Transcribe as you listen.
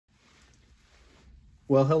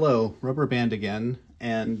Well, hello, Rubber Band again,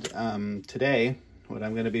 and today what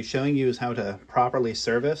I'm going to be showing you is how to properly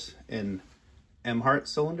service an Emhart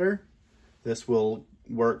cylinder. This will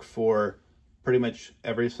work for pretty much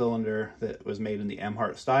every cylinder that was made in the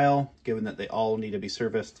Emhart style, given that they all need to be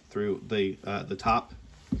serviced through the top.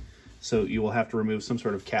 So you will have to remove some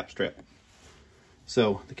sort of cap strip.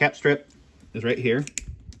 So the cap strip is right here.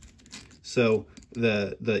 So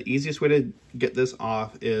the easiest way to get this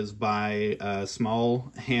off is by a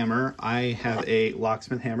small hammer. I have a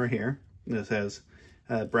locksmith hammer here. This has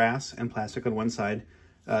brass and plastic on one side.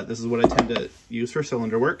 This is what I tend to use for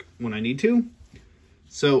cylinder work when I need to.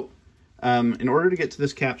 So in order to get to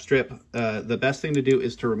this cap strip, the best thing to do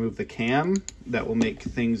is to remove the cam. That will make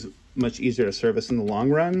things much easier to service in the long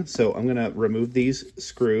run. So I'm gonna remove these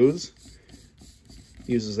screws.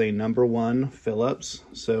 Uses a #1 Phillips.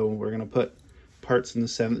 So we're gonna put parts in the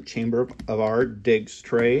 7th chamber of our Diggs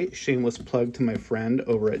tray. Shameless plug to my friend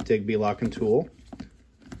over at Digby Lock and Tool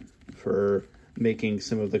for making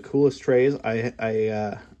some of the coolest trays.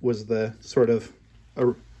 I was the sort of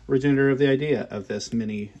originator of the idea of this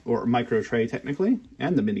mini or micro tray technically,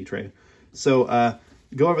 and the mini tray. So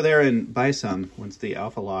go over there and buy some once the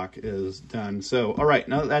Alpha Lock is done. So all right,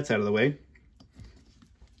 now that that's out of the way,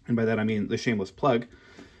 and by that I mean the shameless plug.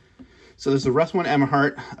 So there's a Rust 1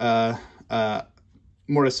 Emhart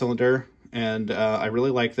mortise cylinder, and I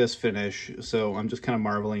really like this finish, so I'm just kind of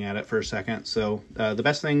marveling at it for a second. So the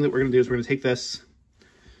best thing that we're going to do is we're going to take this,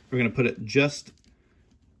 we're going to put it just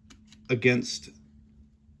against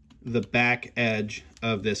the back edge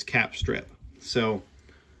of this cap strip. So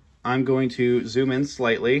I'm going to zoom in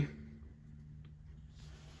slightly,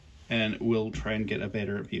 and we'll try and get a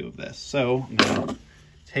better view of this. So I'm going to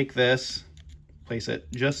take this, place it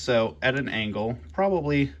just so at an angle,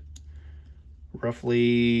 probably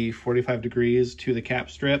roughly 45 degrees to the cap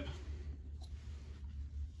strip.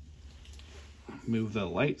 Move the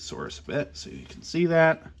light source a bit so you can see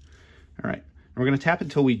that. All right, we're gonna tap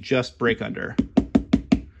until we just break under.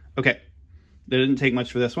 Okay, that didn't take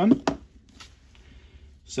much for this one.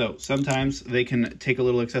 So sometimes they can take a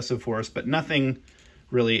little excessive force, but nothing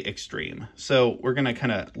really extreme. So we're gonna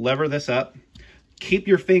kind of lever this up. Keep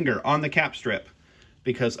your finger on the cap strip,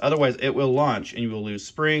 because otherwise it will launch and you will lose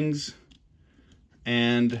springs,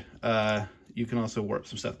 and you can also warp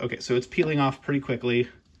some stuff. Okay, so it's peeling off pretty quickly,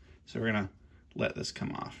 so we're gonna let this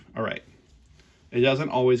come off. All right, it doesn't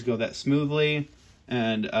always go that smoothly,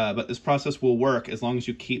 and but this process will work as long as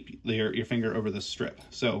you keep your finger over the strip.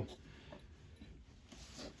 So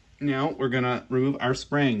now we're gonna remove our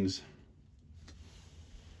springs.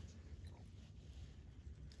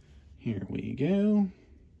 Here we go.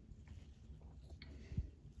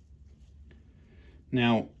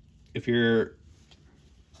 Now, if you're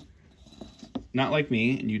not like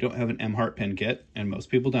me and you don't have an Emhart pin kit, and most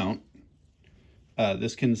people don't,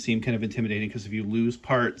 this can seem kind of intimidating because if you lose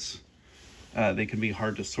parts, they can be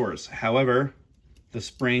hard to source. However, the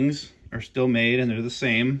springs are still made and they're the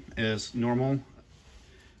same as normal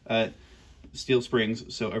steel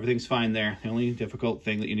springs, so everything's fine there. The only difficult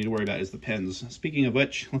thing that you need to worry about is the pins. Speaking of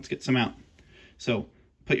which, let's get some out. So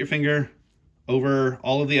put your finger over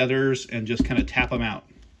all of the others and just kind of tap them out.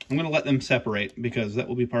 I'm going to let them separate because that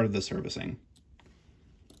will be part of the servicing.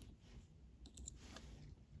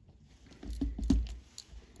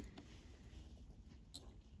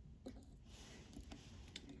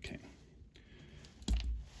 Okay.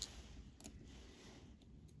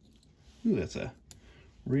 Ooh, that's a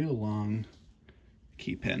real long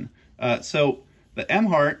key pin. So the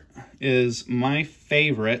Emhart is my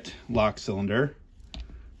favorite lock cylinder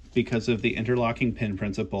because of the interlocking pin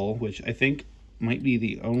principle, which I think might be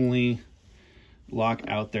the only lock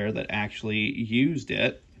out there that actually used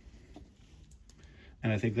it.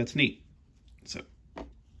 And I think that's neat. So, all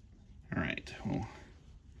right, we'll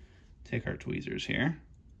take our tweezers here.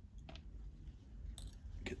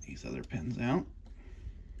 Get these other pins out.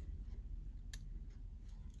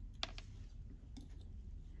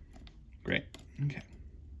 Great, okay.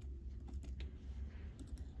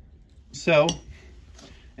 So,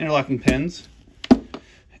 interlocking pins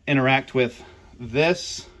interact with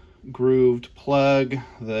this grooved plug,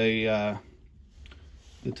 the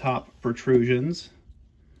top protrusions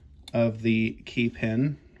of the key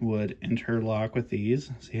pin would interlock with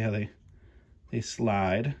these. See how they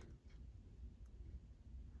slide?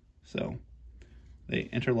 So they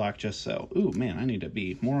interlock just so. Ooh, man, I need to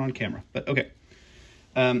be more on camera, but okay.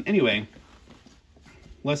 Anyway,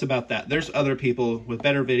 less about that. There's other people with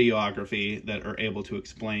better videography that are able to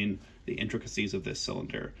explain the intricacies of this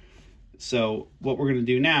cylinder. So what we're going to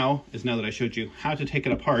do now is, now that I showed you how to take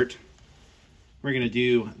it apart, we're going to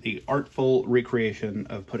do the artful recreation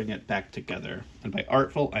of putting it back together. And by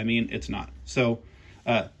artful, I mean it's not. So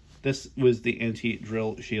this was the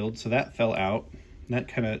anti-drill shield, so that fell out. That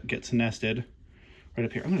kind of gets nested right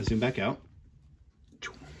up here. I'm going to zoom back out.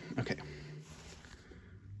 Okay.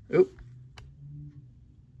 Oh.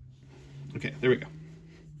 Okay, there we go.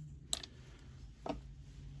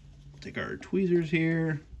 Take our tweezers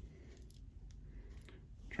here.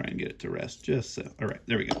 Try and get it to rest just so. All right,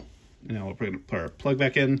 there we go. And now we're going to put our plug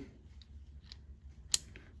back in.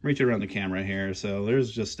 Reach around the camera here. So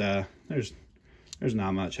there's just there's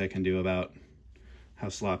not much I can do about how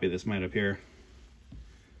sloppy this might appear.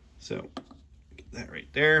 So get that right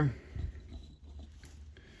there.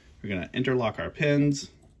 We're going to interlock our pins.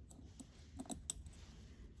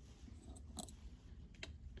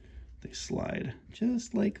 They slide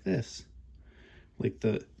just like this, like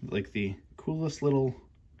the coolest little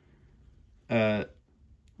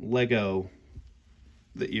Lego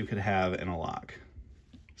that you could have in a lock.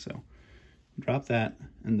 So drop that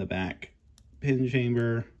in the back pin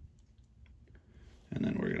chamber, and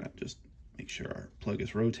then we're gonna just make sure our plug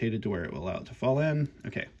is rotated to where it will allow it to fall in.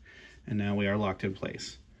 Okay, and now we are locked in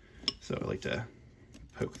place. So I like to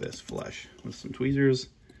poke this flush with some tweezers,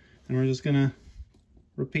 and we're just gonna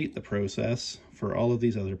repeat the process for all of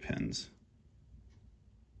these other pins.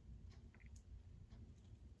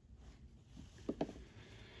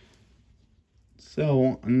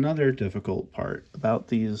 So another difficult part about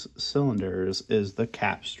these cylinders is the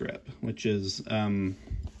cap strip, which is,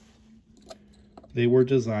 they were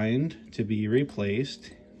designed to be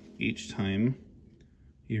replaced each time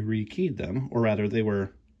you rekeyed them, or rather they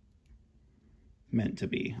were meant to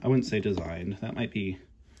be. I wouldn't say designed, that might be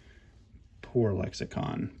poor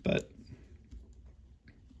lexicon, but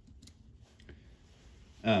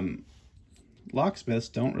locksmiths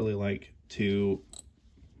don't really like to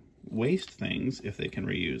waste things if they can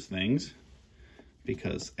reuse things,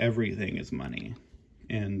 because everything is money.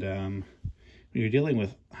 And when you're dealing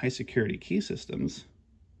with high security key systems,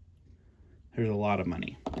 there's a lot of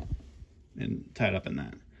money tied up in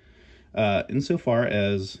that. Insofar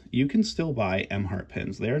as you can still buy Emhart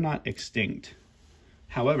pins, they are not extinct.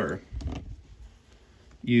 However,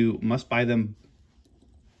 you must buy them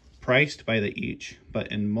priced by the each, but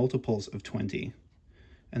in multiples of 20.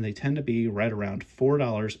 And they tend to be right around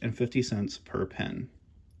 $4.50 per pin.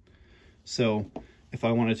 So if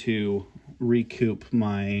I wanted to recoup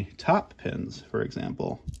my top pins, for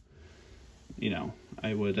example, you know,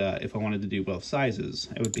 I would, if I wanted to do both sizes,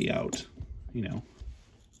 I would be out, you know,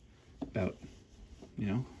 about, you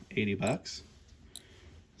know, 80 bucks.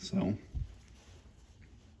 So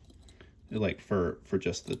like for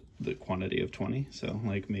just the quantity of 20. So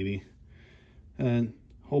like maybe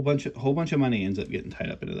whole bunch of money ends up getting tied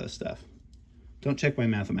up into this stuff. Don't check my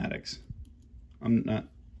mathematics. I'm not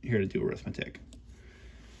here to do arithmetic.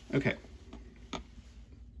 Okay.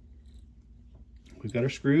 We've got our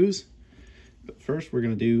screws, but first we're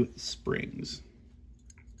going to do springs.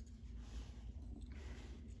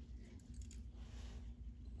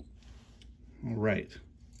 All right.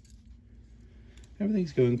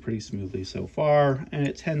 Everything's going pretty smoothly so far, and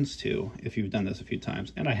it tends to if you've done this a few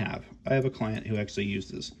times, and I have. I have a client who actually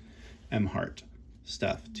uses Emhart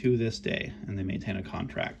stuff to this day, and they maintain a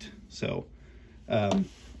contract. So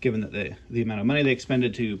given that the amount of money they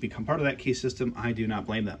expended to become part of that key system, I do not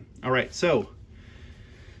blame them. All right, so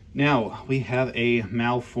now we have a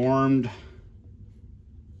malformed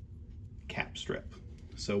cap strip.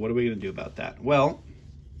 So what are we going to do about that? Well,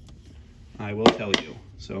 I will tell you.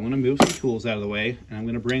 So I'm going to move some tools out of the way, and I'm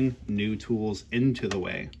going to bring new tools into the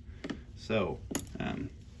way. So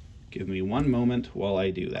give me one moment while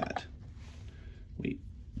I do that. We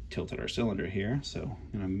tilted our cylinder here, so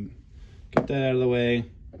I'm going to get that out of the way.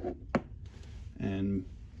 And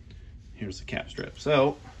here's the cap strip.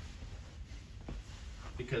 So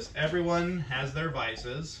because everyone has their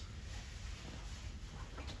vices,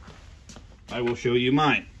 I will show you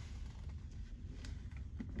mine.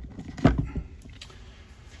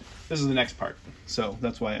 This is the next part, so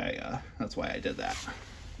that's why I did that.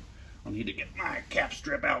 I'll need to get my cap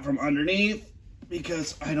strip out from underneath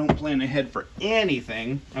because I don't plan ahead for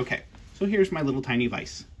anything. Okay, so here's my little tiny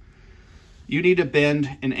vise. You need to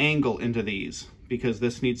bend an angle into these because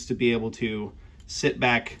this needs to be able to sit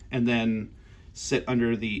back and then sit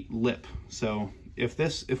under the lip. So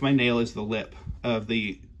if my nail is the lip of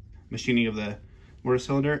the machining of the mortar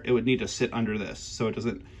cylinder, it would need to sit under this so it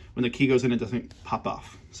doesn't, when the key goes in, it doesn't pop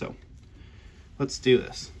off. So let's do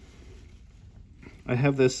this. I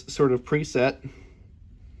have this sort of preset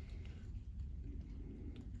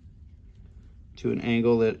to an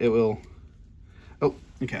angle that it will Oh,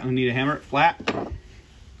 okay, I need to hammer it flat.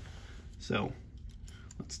 So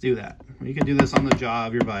let's do that. You can do this on the jaw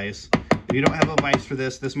of your vise. If you don't have a vise for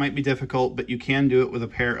this, this might be difficult, but you can do it with a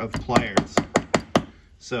pair of pliers.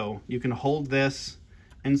 So you can hold this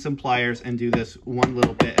and some pliers and do this one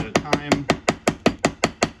little bit at a time.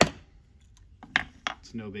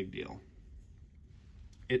 It's no big deal.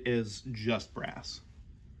 It is just brass.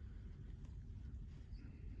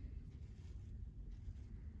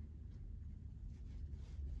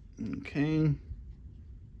 Okay.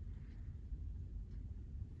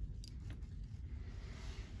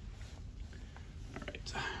 All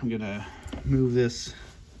right, I'm gonna move this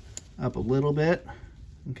up a little bit.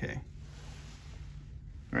 Okay.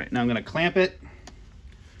 All right, now I'm gonna clamp it.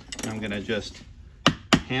 I'm gonna just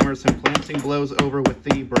hammer some clamping blows over with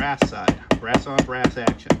the brass side. Brass on brass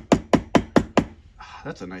action. Oh,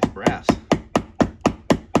 that's a nice brass.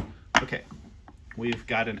 Okay, we've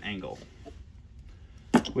got an angle,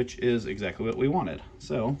 which is exactly what we wanted.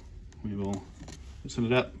 So we will loosen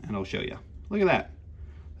it up and I'll show you. Look at that.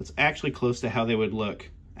 That's actually close to how they would look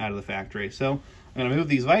out of the factory. So I'm gonna move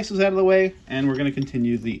these vices out of the way and we're gonna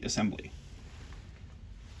continue the assembly.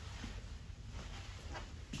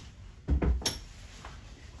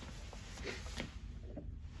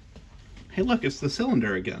 Hey look, it's the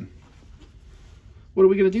cylinder again. What are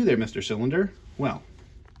we gonna do there, Mr. Cylinder? Well,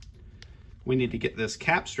 we need to get this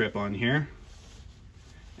cap strip on here,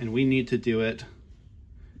 and we need to do it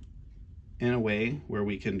in a way where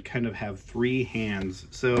we can kind of have three hands.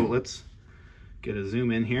 So let's get a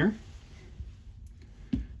zoom in here.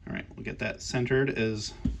 All right, we'll get that centered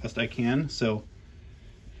as best I can. So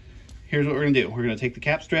here's what we're gonna do. We're gonna take the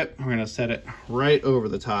cap strip, we're gonna set it right over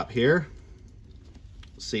the top here.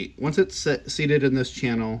 See, once it's seated in this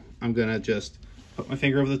channel, I'm gonna just put my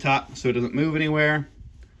finger over the top so it doesn't move anywhere.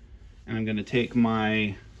 And I'm gonna take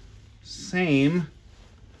my same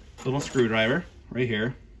little screwdriver right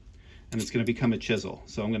here, and it's gonna become a chisel.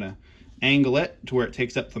 So I'm gonna angle it to where it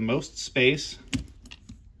takes up the most space.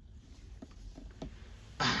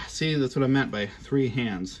 See, that's what I meant by three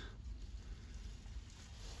hands.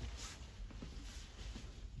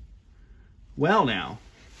 Well now,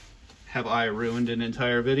 have I ruined an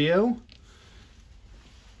entire video?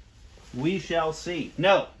 We shall see.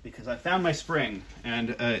 No, because I found my spring, and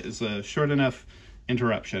it's a short enough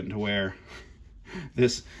interruption to where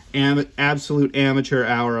this absolute amateur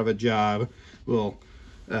hour of a job will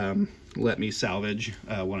let me salvage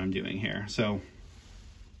what I'm doing here. So,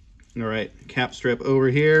 all right, cap strip over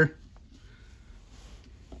here.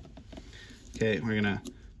 Okay, we're gonna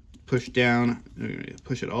push down, we're gonna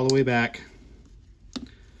push it all the way back.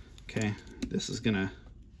 Okay, this is gonna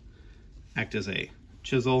act as a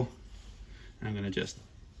chisel. I'm gonna just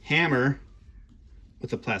hammer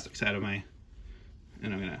with the plastic side of my,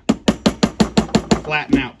 and I'm gonna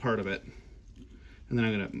flatten out part of it. And then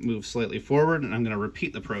I'm gonna move slightly forward and I'm gonna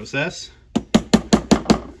repeat the process.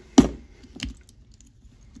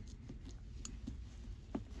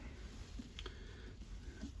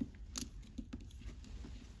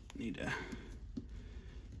 Need to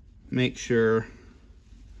make sure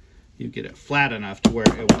you get it flat enough to where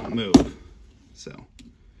it won't move. So,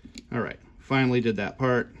 all right, finally did that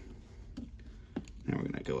part. Now we're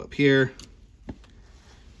gonna go up here.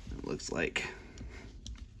 It looks like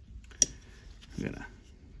I'm gonna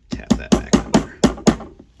tap that back under.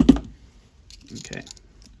 Okay,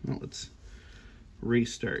 well, let's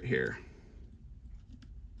restart here.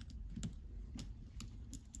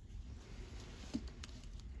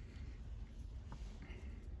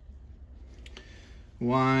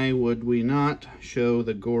 Why would we not show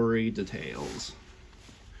the gory details?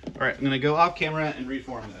 All right, I'm gonna go off camera and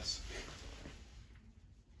reform this.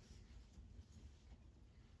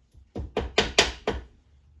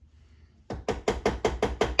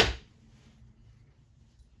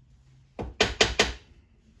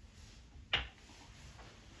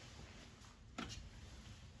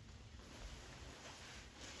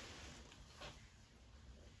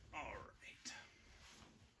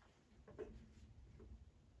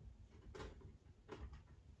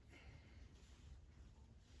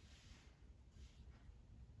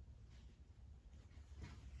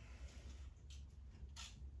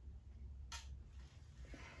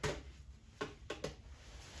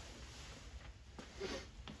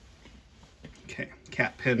 Okay,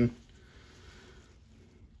 cap pin.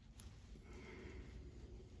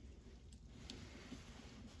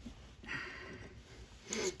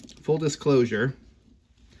 Full disclosure,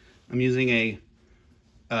 I'm using a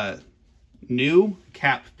new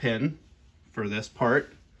cap pin for this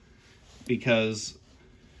part because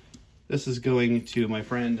This is going to my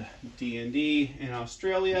friend D&D in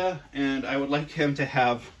Australia, and I would like him to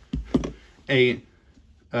have a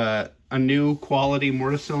new quality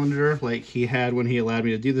mortise cylinder like he had when he allowed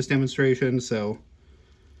me to do this demonstration. So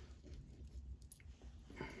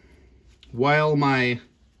while my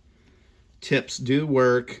tips do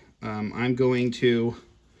work, I'm going to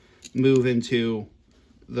move into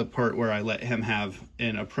the part where I let him have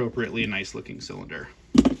an appropriately nice looking cylinder.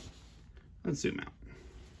 Let's zoom out.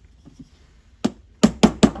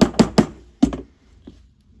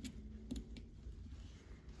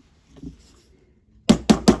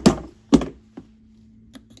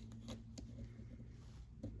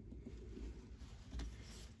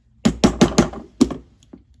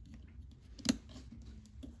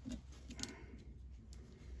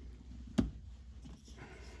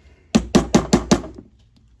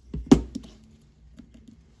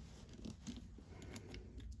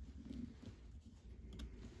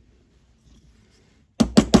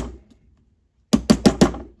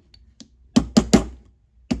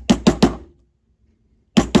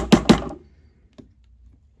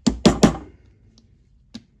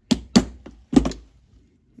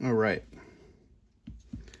 All right,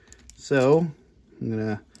 so I'm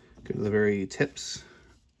gonna go to the very tips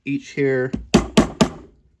each here.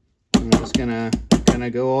 I'm just gonna kind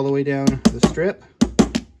of go all the way down the strip.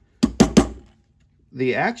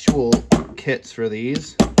 The actual kits for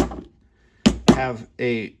these have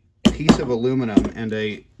a piece of aluminum and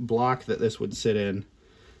a block that this would sit in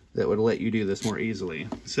that would let you do this more easily.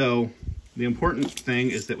 So the important thing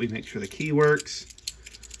is that we make sure the key works.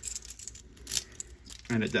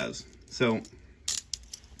 And it does. So,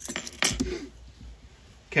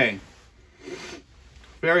 okay.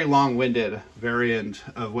 Very long-winded variant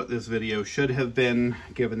of what this video should have been,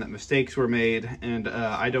 given that mistakes were made, and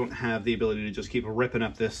I don't have the ability to just keep ripping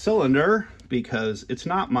up this cylinder because it's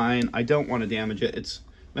not mine. I don't want to damage it. It's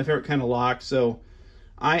my favorite kind of lock, so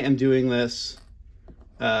I am doing this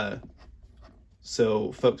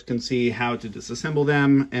so folks can see how to disassemble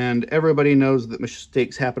them, and everybody knows that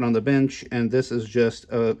mistakes happen on the bench, and this is just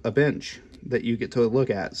a bench that you get to look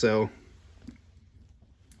at. So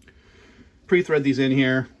pre-thread these in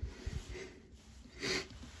here,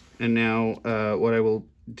 and now what I will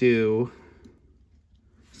do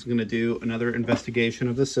is I'm going to do another investigation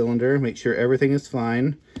of the cylinder, make sure everything is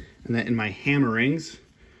fine, and that in my hammerings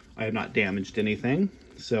I have not damaged anything.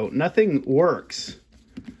 So nothing works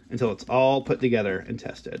until it's all put together and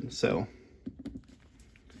tested. So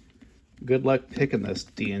good luck picking this,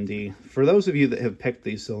 D&D. For those of you that have picked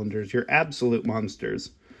these cylinders, you're absolute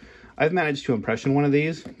monsters. I've managed to impression one of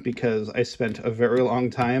these because I spent a very long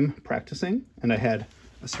time practicing and I had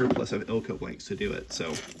a surplus of Ilko blanks to do it.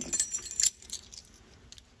 So,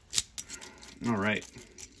 all right,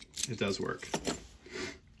 it does work.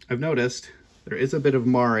 I've noticed there is a bit of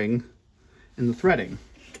marring in the threading.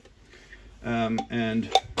 And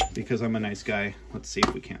because I'm a nice guy, let's see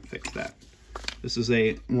if we can't fix that. This is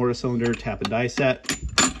a mortise cylinder tap and die set.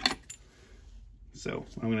 So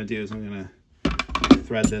what I'm going to do is I'm going to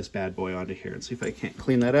thread this bad boy onto here and see if I can't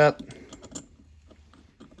clean that up.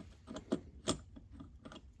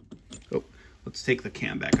 Oh, let's take the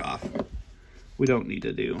cam back off. We don't need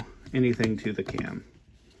to do anything to the cam.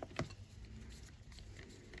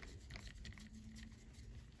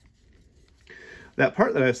 That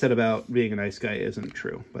part that I said about being a nice guy isn't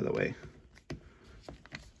true, by the way.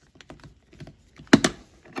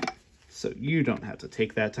 So you don't have to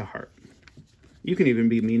take that to heart. You can even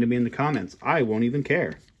be mean to me in the comments. I won't even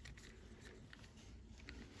care.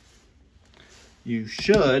 You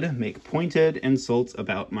should make pointed insults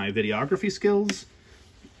about my videography skills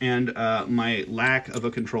and my lack of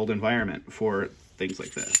a controlled environment for things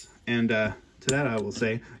like this. And to that I will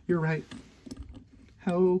say, you're right.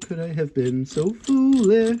 How could I have been so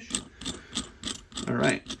foolish? All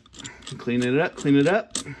right, clean it up, clean it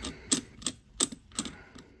up.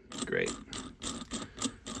 Great.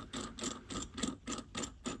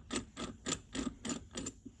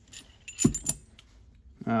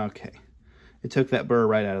 Okay, it took that burr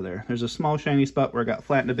right out of there. There's a small shiny spot where it got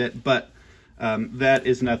flattened a bit, but that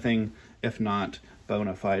is nothing if not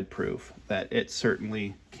bona fide proof that it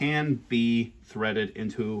certainly can be threaded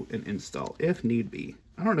into an install if need be.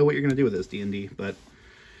 I don't know what you're going to do with this, D&D, but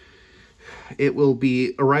it will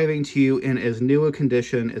be arriving to you in as new a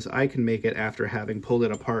condition as I can make it after having pulled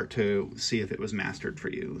it apart to see if it was mastered for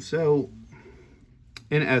you. So,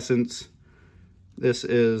 in essence, this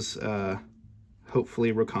is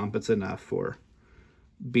hopefully recompense enough for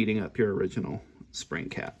beating up your original spring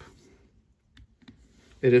cap.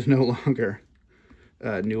 It is no longer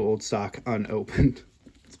new old stock unopened.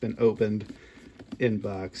 It's been opened in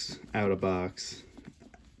box, out of box,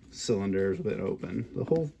 cylinders been open,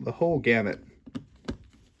 the whole gamut.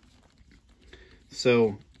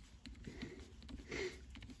 So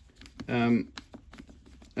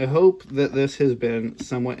I hope that this has been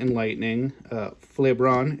somewhat enlightening.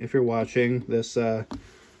 Flebron, if you're watching, this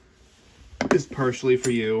is partially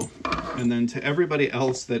for you. And then to everybody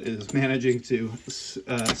else that is managing to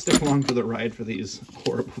stick along for the ride for these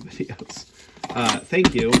horrible videos,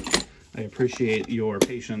 thank you. I appreciate your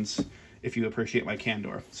patience if you appreciate my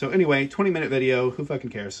candor. So anyway, 20-minute video, who fucking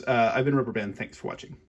cares? I've been Rubber Band, thanks for watching.